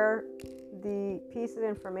share the piece of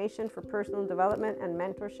information for personal development and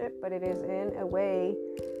mentorship, but it is in a way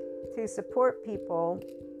to support people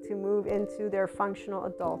to move into their functional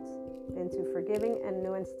adults, into forgiving and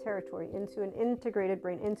nuanced territory, into an integrated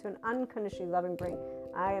brain, into an unconditionally loving brain.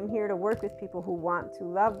 I am here to work with people who want to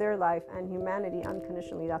love their life and humanity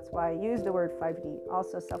unconditionally. That's why I use the word 5D.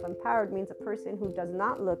 Also, self-empowered means a person who does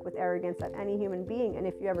not look with arrogance at any human being. And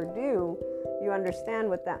if you ever do, you understand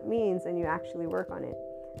what that means and you actually work on it.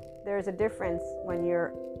 There's a difference when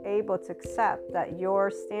you're able to accept that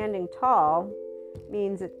your standing tall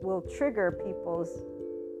means it will trigger people's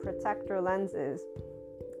protector lenses.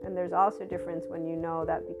 And there's also a difference when you know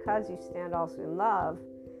that because you stand also in love,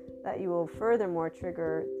 that you will furthermore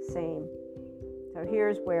trigger the same. So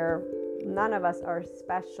here's where none of us are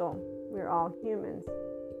special. We're all humans.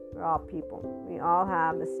 We're all people. We all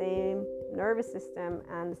have the same nervous system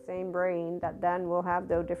and the same brain that then will have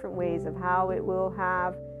those different ways of how it will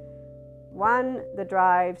have one, the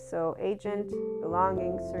drive, so agent,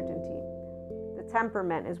 belonging, certainty.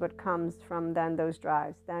 temperament is what comes from then those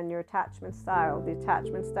drives. Then your attachment style. The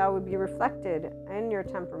attachment style would be reflected in your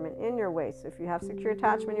temperament, in your way. So if you have secure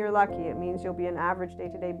attachment, you're lucky. It means you'll be an average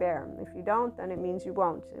day-to-day bear. If you don't, then it means you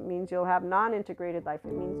won't. It means you'll have non-integrated life.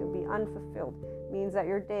 It means you'll be unfulfilled. It means that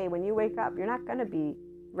your day, when you wake up, you're not going to be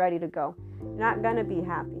ready to go. You're not going to be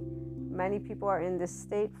happy. Many people are in this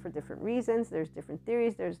state for different reasons. There's different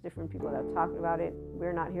theories. There's different people that are talking about it.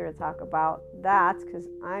 We're not here to talk about that because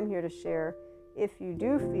I'm here to share. If you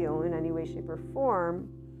do feel in any way, shape, or form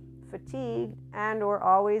fatigued and or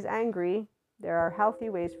always angry, there are healthy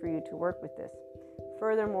ways for you to work with this.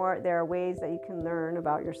 Furthermore, there are ways that you can learn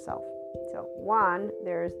about yourself. So one,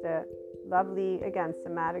 there's the lovely, again,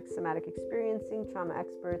 somatic experiencing, trauma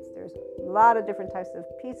experts. There's a lot of different types of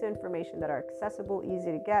pieces of information that are accessible,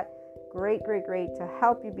 easy to get. Great to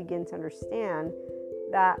help you begin to understand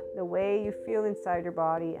that the way you feel inside your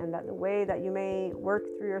body and that the way that you may work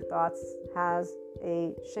through your thoughts has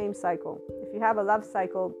a shame cycle. If you have a love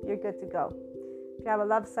cycle, you're good to go. If you have a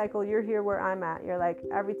love cycle, you're here where I'm at. You're like,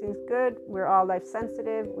 everything's good. We're all life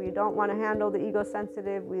sensitive. We don't want to handle the ego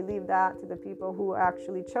sensitive. We leave that to the people who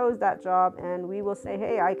actually chose that job, and we will say,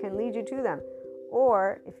 hey, I can lead you to them.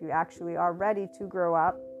 Or if you actually are ready to grow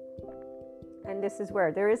up, and this is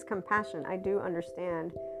where there is compassion. I do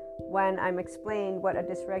understand when I'm explained what a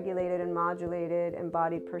dysregulated and modulated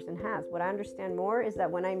embodied person has. What I understand more is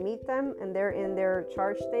that when I meet them and they're in their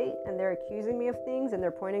charge state and they're accusing me of things and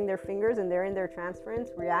they're pointing their fingers and they're in their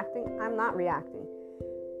transference reacting, I'm not reacting.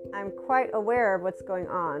 I'm quite aware of what's going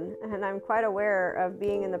on, and I'm quite aware of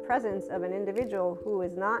being in the presence of an individual who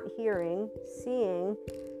is not hearing, seeing,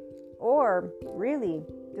 or really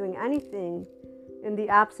doing anything in the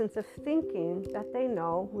absence of thinking that they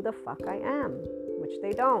know who the fuck I am, which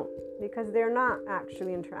they don't, because they're not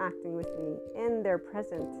actually interacting with me in their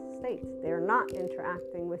present state. They're not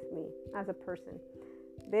interacting with me as a person.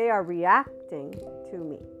 They are reacting to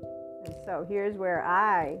me. And so here's where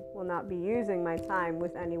I will not be using my time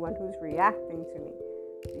with anyone who's reacting to me,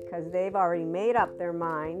 because they've already made up their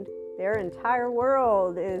mind. Their entire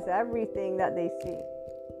world is everything that they see.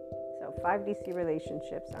 5DC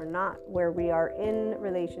relationships are not where we are in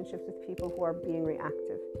relationships with people who are being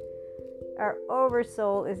reactive. Our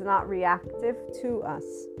oversoul is not reactive to us.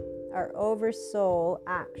 Our oversoul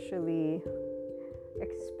actually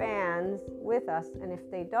expands with us, and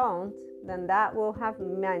if they don't, then that will have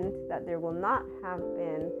meant that there will not have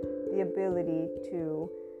been the ability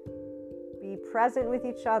to be present with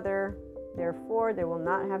each other. Therefore, there will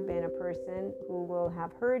not have been a person who will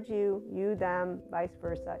have heard you, them, vice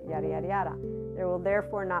versa, yada, yada, yada. There will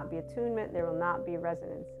therefore not be attunement. There will not be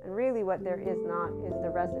resonance. And really what there is not is the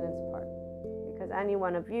resonance part. Because any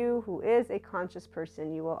one of you who is a conscious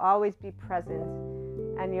person, you will always be present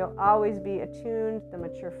and you'll always be attuned, the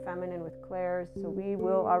mature feminine with clairs. So we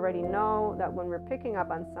will already know that when we're picking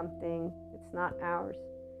up on something, it's not ours.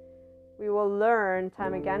 We will learn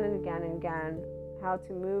time again and again and again how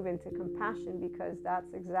to move into compassion, because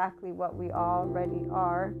that's exactly what we already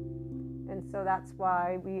are. And so that's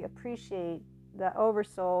why we appreciate the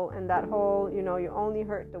oversoul, and that whole, you only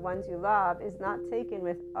hurt the ones you love is not taken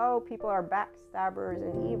with, oh, people are backstabbers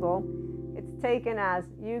and evil. It's taken as,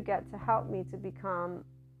 you get to help me to become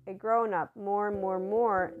a grown-up more and more and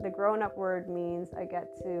more. The grown-up word means I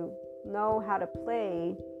get to know how to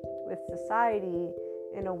play with society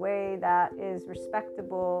in a way that is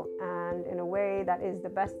respectable and in a way that is the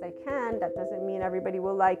best I can. That doesn't mean everybody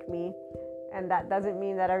will like me, and that doesn't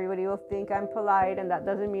mean that everybody will think I'm polite, and that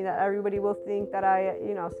doesn't mean that everybody will think that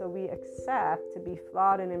so we accept to be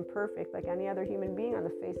flawed and imperfect like any other human being on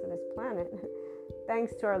the face of this planet,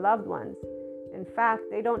 thanks to our loved ones. In fact,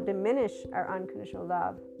 they don't diminish our unconditional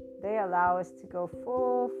love. They allow us to go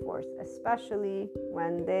full force, especially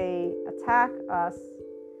when they attack us,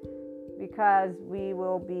 because we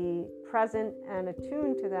will be present and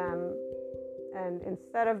attuned to them. And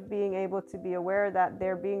instead of being able to be aware that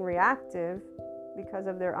they're being reactive because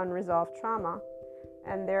of their unresolved trauma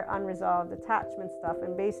and their unresolved attachment stuff,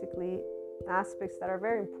 and basically aspects that are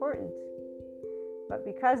very important, but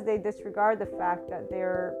because they disregard the fact that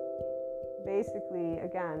they're basically,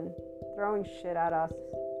 again, throwing shit at us,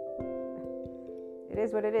 it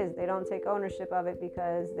is what it is. They don't take ownership of it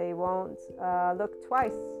because they won't look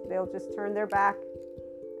twice. They'll just turn their back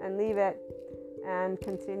and leave it and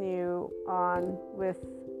continue on with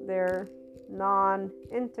their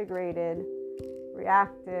non-integrated,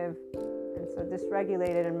 reactive, and so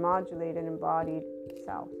dysregulated and modulated embodied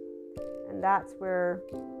self. And that's where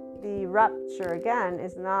the rupture, again,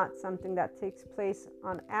 is not something that takes place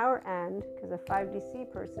on our end, because a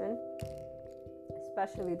 5DC person,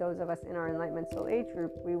 especially those of us in our Enlightenment Soul Age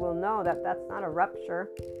group, we will know that that's not a rupture.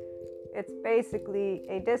 It's basically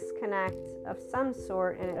a disconnect of some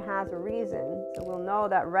sort, and it has a reason. So we'll know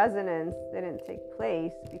that resonance didn't take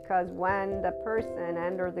place, because when the person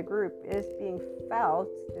and or the group is being felt,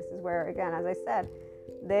 this is where, again, as I said,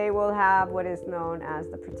 they will have what is known as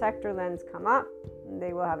the protector lens come up.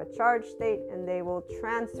 They will have a charge state, and they will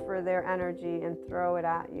transfer their energy and throw it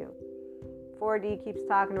at you. 4D keeps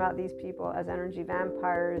talking about these people as energy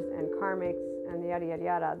vampires and karmics and yada yada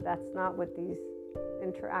yada. That's not what these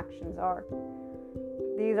interactions are.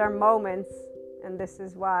 These are moments, and this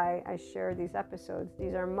is why I share these episodes.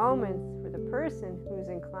 These are moments for the person who's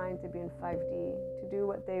inclined to be in 5D to do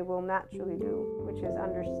what they will naturally do, which is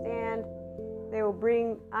understand. They will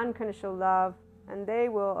bring unconditional love, and they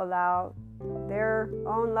will allow their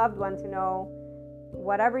own loved one to know,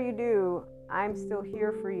 whatever you do, I'm still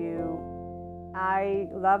here for you. I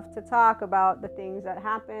love to talk about the things that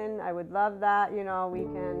happen. I would love that, we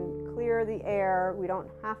can clear the air. We don't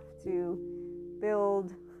have to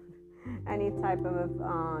build any type of,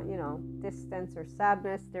 distance or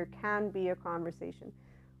sadness. There can be a conversation.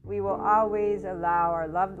 We will always allow our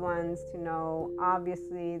loved ones to know,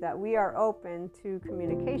 obviously, that we are open to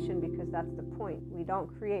communication, because that's the point. We don't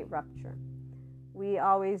create rupture. We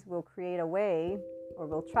always will create a way, or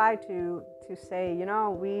we'll try to say,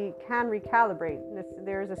 we can recalibrate.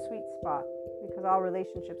 There's a sweet spot, because all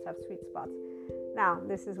relationships have sweet spots. Now,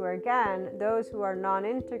 this is where, again, those who are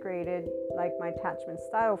non-integrated, like my attachment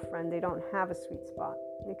style friend, they don't have a sweet spot,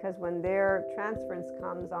 because when their transference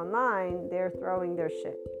comes online, they're throwing their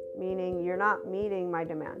shit, meaning you're not meeting my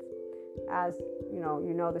demands, as you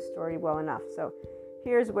know the story well enough. So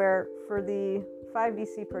here's where, for the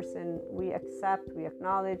 5DC person, we accept, we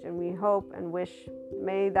acknowledge, and we hope and wish,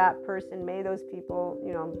 may that person, may those people,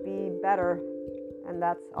 be better, and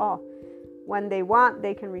that's all. When they want,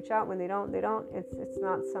 they can reach out. When they don't, they don't. It's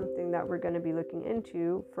not something that we're going to be looking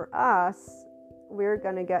into. For us, we're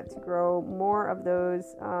going to get to grow more of those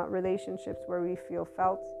relationships where we feel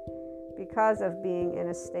felt, because of being in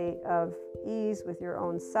a state of ease with your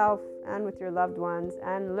own self and with your loved ones,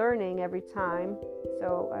 and learning every time.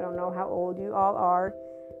 So I don't know how old you all are,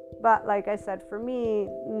 but like I said, for me,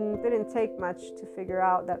 it didn't take much to figure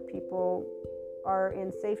out that people are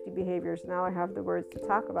in safety behaviors. Now I have the words to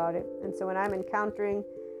talk about it. And so when I'm encountering,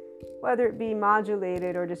 whether it be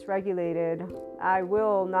modulated or dysregulated, I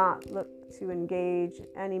will not look to engage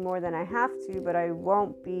any more than I have to, but I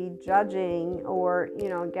won't be judging or,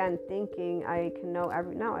 again, thinking I can know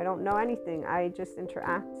no, I don't know anything. I just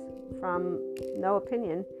interact from no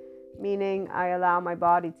opinion, meaning I allow my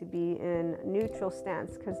body to be in neutral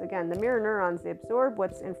stance. Because again, the mirror neurons, they absorb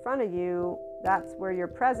what's in front of you. That's where you're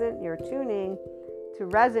present, you're tuning. To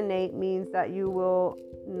resonate means that you will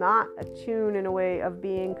not attune in a way of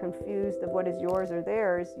being confused of what is yours or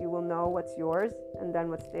theirs. You will know what's yours and then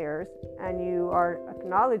what's theirs. And you are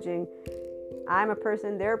acknowledging, I'm a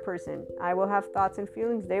person, they're a person. I will have thoughts and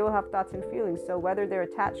feelings, they will have thoughts and feelings. So whether they're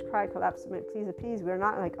attached, cry, collapse, submit, please, appease, we're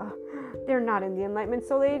not like, oh, they're not in the Enlightenment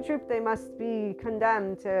Soul Age group, they must be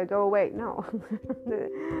condemned to go away. No.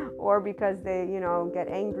 Or because they, get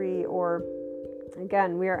angry, or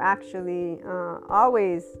again, we are actually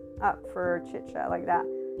always up for chit chat like that.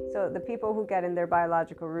 So the people who get in their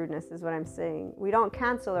biological rudeness is what I'm saying. We don't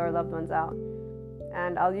cancel our loved ones out.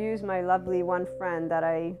 And I'll use my lovely one friend that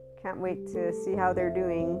I can't wait to see how they're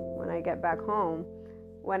doing when I get back home.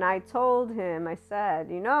 When I told him, I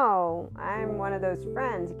said, I'm one of those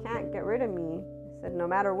friends, you can't get rid of me. I said, no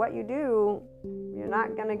matter what you do, you're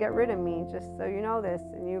not going to get rid of me, just so you know this.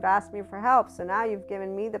 And you've asked me for help, so now you've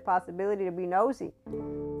given me the possibility to be nosy,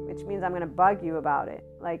 which means I'm going to bug you about it,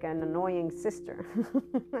 like an annoying sister.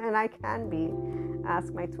 And I can be.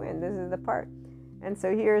 Ask my twin. This is the part. And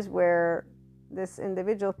so here's where this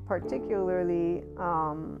individual particularly,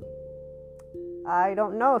 I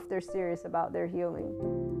don't know if they're serious about their healing.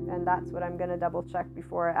 And that's what I'm going to double check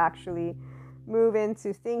before I actually move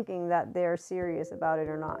into thinking that they're serious about it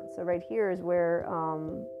or not. So right here is where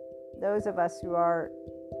those of us who are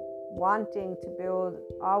wanting to build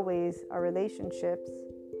always our relationships,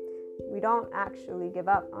 we don't actually give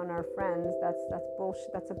up on our friends. That's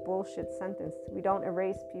bullshit. That's a bullshit sentence. We don't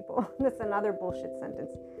erase people. That's another bullshit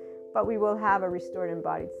sentence. But we will have a restored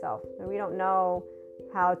embodied self. And we don't know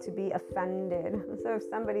how to be offended. So if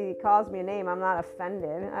somebody calls me a name, I'm not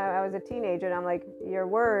offended. I was a teenager and I'm like, your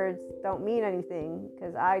words don't mean anything,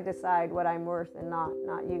 because I decide what I'm worth and not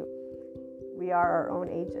you. We are our own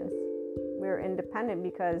agents. We're independent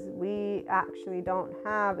because we actually don't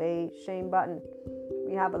have a shame button.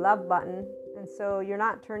 We have a love button. And so you're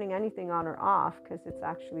not turning anything on or off, because it's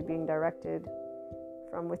actually being directed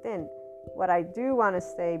from within. What I do want to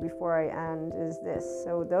say before I end is this.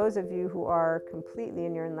 So those of you who are completely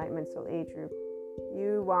in your enlightenment soul age group,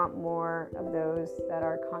 you want more of those that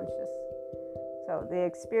are conscious. So the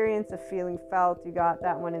experience of feeling felt, you got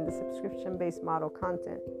that one in the subscription-based model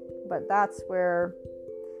content. But that's where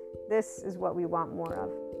this is what we want more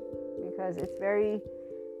of, because it's very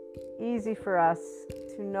easy for us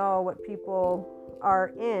to know what people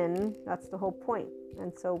are in. That's the whole point.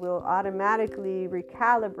 And so we'll automatically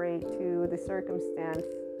recalibrate to the circumstance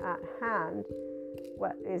at hand.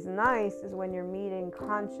 What is nice is when you're meeting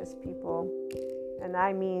conscious people, and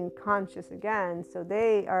I mean conscious again, so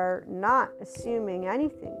they are not assuming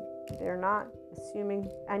anything. They're not assuming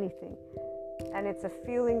anything. And it's a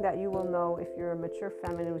feeling that you will know if you're a mature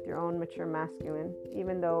feminine with your own mature masculine,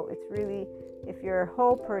 even though it's really, if you're a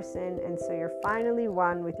whole person, and so you're finally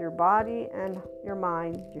one with your body and your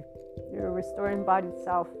mind, your restored embodied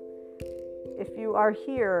self. If you are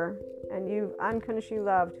here and you've unconditionally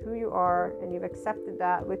loved who you are and you've accepted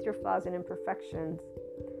that with your flaws and imperfections,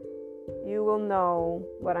 you will know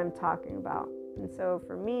what I'm talking about. And so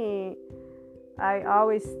for me, I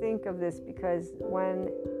always think of this, because when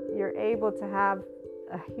you're able to have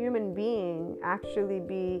a human being actually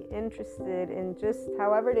be interested in just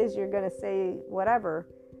however it is you're going to say whatever,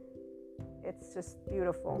 it's just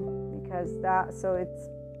beautiful. Because that, so it's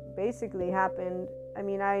basically happened. I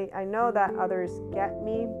mean, I know that others get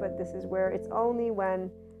me, but this is where it's only when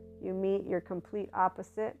you meet your complete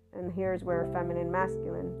opposite, and here's where feminine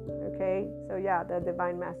masculine, okay? So yeah, the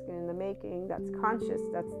divine masculine in the making, that's conscious.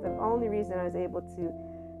 That's the only reason I was able to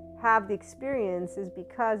have the experience, is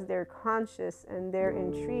because they're conscious and they're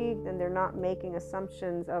intrigued, and they're not making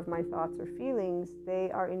assumptions of my thoughts or feelings.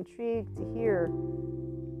 They are intrigued to hear.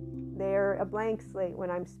 They're a blank slate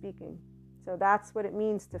when I'm speaking. So that's what it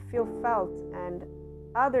means to feel felt, and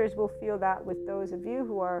others will feel that with those of you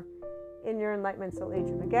who are in your enlightenment soul age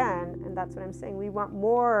group again. And that's what I'm saying. We want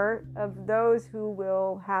more of those who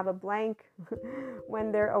will have a blank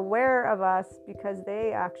when they're aware of us, because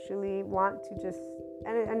they actually want to just,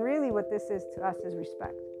 and really what this is to us is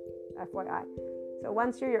respect, FYI. So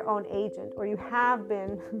once you're your own agent, or you have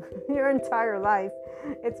been your entire life,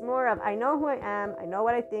 it's more of, I know who I am, I know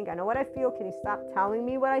what I think, I know what I feel, can you stop telling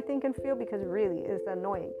me what I think and feel, because really it's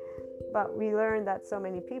annoying. But we learned that so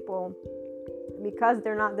many people, because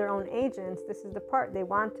they're not their own agents, this is the part, they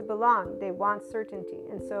want to belong, they want certainty.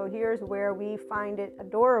 And so here's where we find it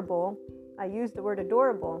adorable. I use the word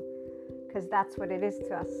adorable because that's what it is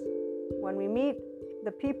to us. When we meet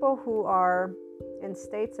the people who are in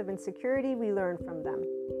states of insecurity, we learn from them.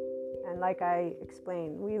 And like I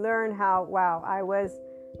explained, we learn how, wow, I was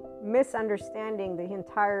misunderstanding the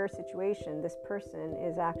entire situation. This person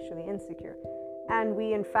is actually insecure. And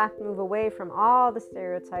we, in fact, move away from all the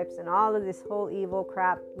stereotypes and all of this whole evil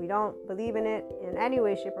crap. We don't believe in it in any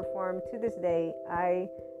way, shape, or form. To this day, I,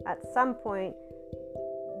 at some point,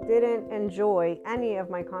 didn't enjoy any of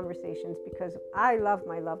my conversations, because I love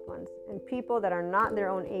my loved ones. And people that are not their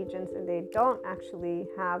own agents, and they don't actually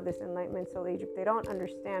have this enlightenment soul age group, they don't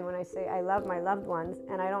understand when I say I love my loved ones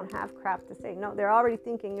and I don't have crap to say. No, they're already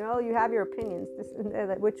thinking, oh, you have your opinions,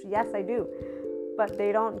 which yes, I do. But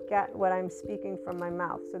they don't get what I'm speaking from my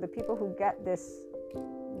mouth. So the people who get this,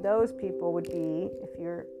 those people would be, if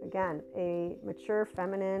you're, again, a mature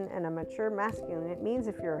feminine and a mature masculine. It means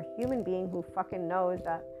if you're a human being who fucking knows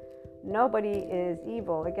that nobody is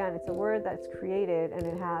evil. Again, it's a word that's created and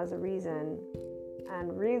it has a reason.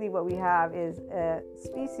 And really what we have is a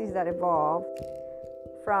species that evolved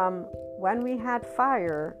from when we had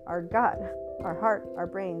fire, our gut, our heart, our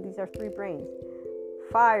brain. These are three brains.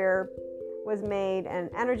 Fire was made and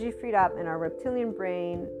energy freed up, and our reptilian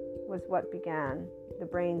brain was what began the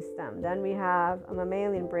brain stem. Then we have a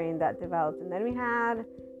mammalian brain that developed, and then we had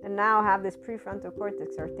and now have this prefrontal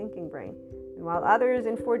cortex, our thinking brain. And while others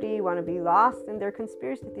in 4D want to be lost in their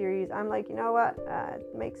conspiracy theories, I'm like, you know what,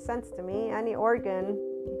 it makes sense to me. Any organ,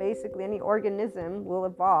 basically any organism will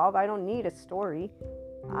evolve. I don't need a story.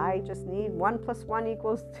 I just need 1 + 1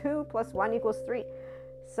 = 2 + 1 = 3.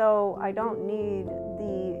 So I don't need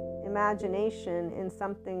the imagination in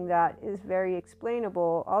something that is very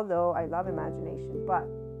explainable, although I love imagination. But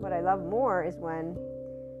what I love more is when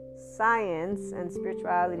science and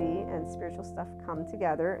spirituality and spiritual stuff come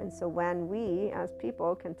together. And so when we as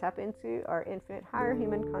people can tap into our infinite higher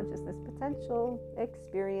human consciousness potential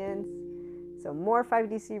experience, so more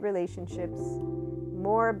 5DC relationships,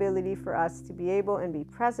 more ability for us to be able and be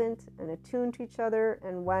present and attuned to each other.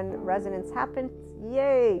 And when resonance happens,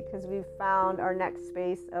 yay, because we've found our next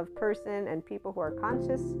space of person and people who are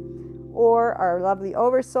conscious, or our lovely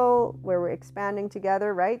oversoul, where we're expanding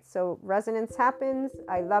together, right? So resonance happens.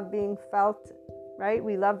 I love being felt, right?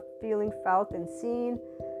 We love feeling felt and seen.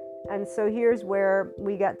 And so here's where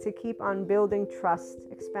we get to keep on building trust,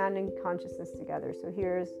 expanding consciousness together. So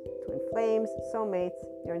here's twin flames, soulmates.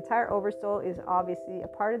 Your entire oversoul is obviously a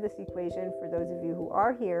part of this equation for those of you who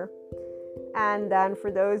are here. And then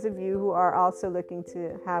for those of you who are also looking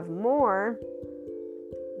to have more,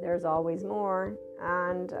 there's always more.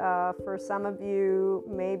 And for some of you,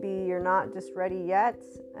 maybe you're not just ready yet,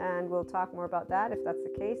 and we'll talk more about that. If that's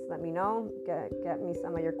the case, let me know. Get me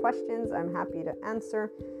some of your questions. I'm happy to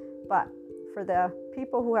answer. But for the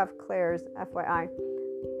people who have clairs, FYI,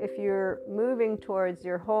 if you're moving towards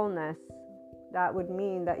your wholeness, that would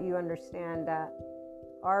mean that you understand that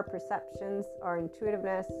our perceptions, our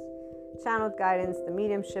intuitiveness, channeled guidance, the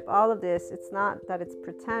mediumship, all of this, it's not that it's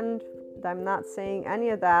pretend. I'm not saying any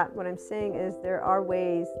of that. What I'm saying is there are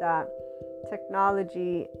ways that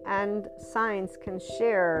technology and science can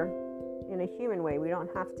share in a human way. We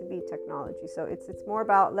don't have to be technology. So it's more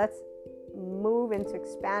about let's move into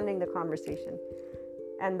expanding the conversation.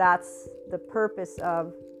 And that's the purpose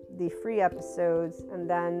of the free episodes. And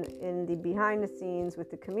then in the behind the scenes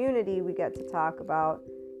with the community, we get to talk about,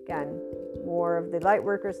 again, more of the light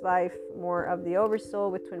worker's life, more of the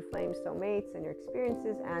oversoul with twin flames, soulmates, and your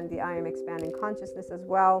experiences, and the I am expanding consciousness as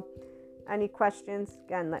well. Any questions,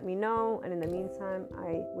 again, let me know. And in the meantime,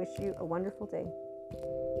 I wish you a wonderful day.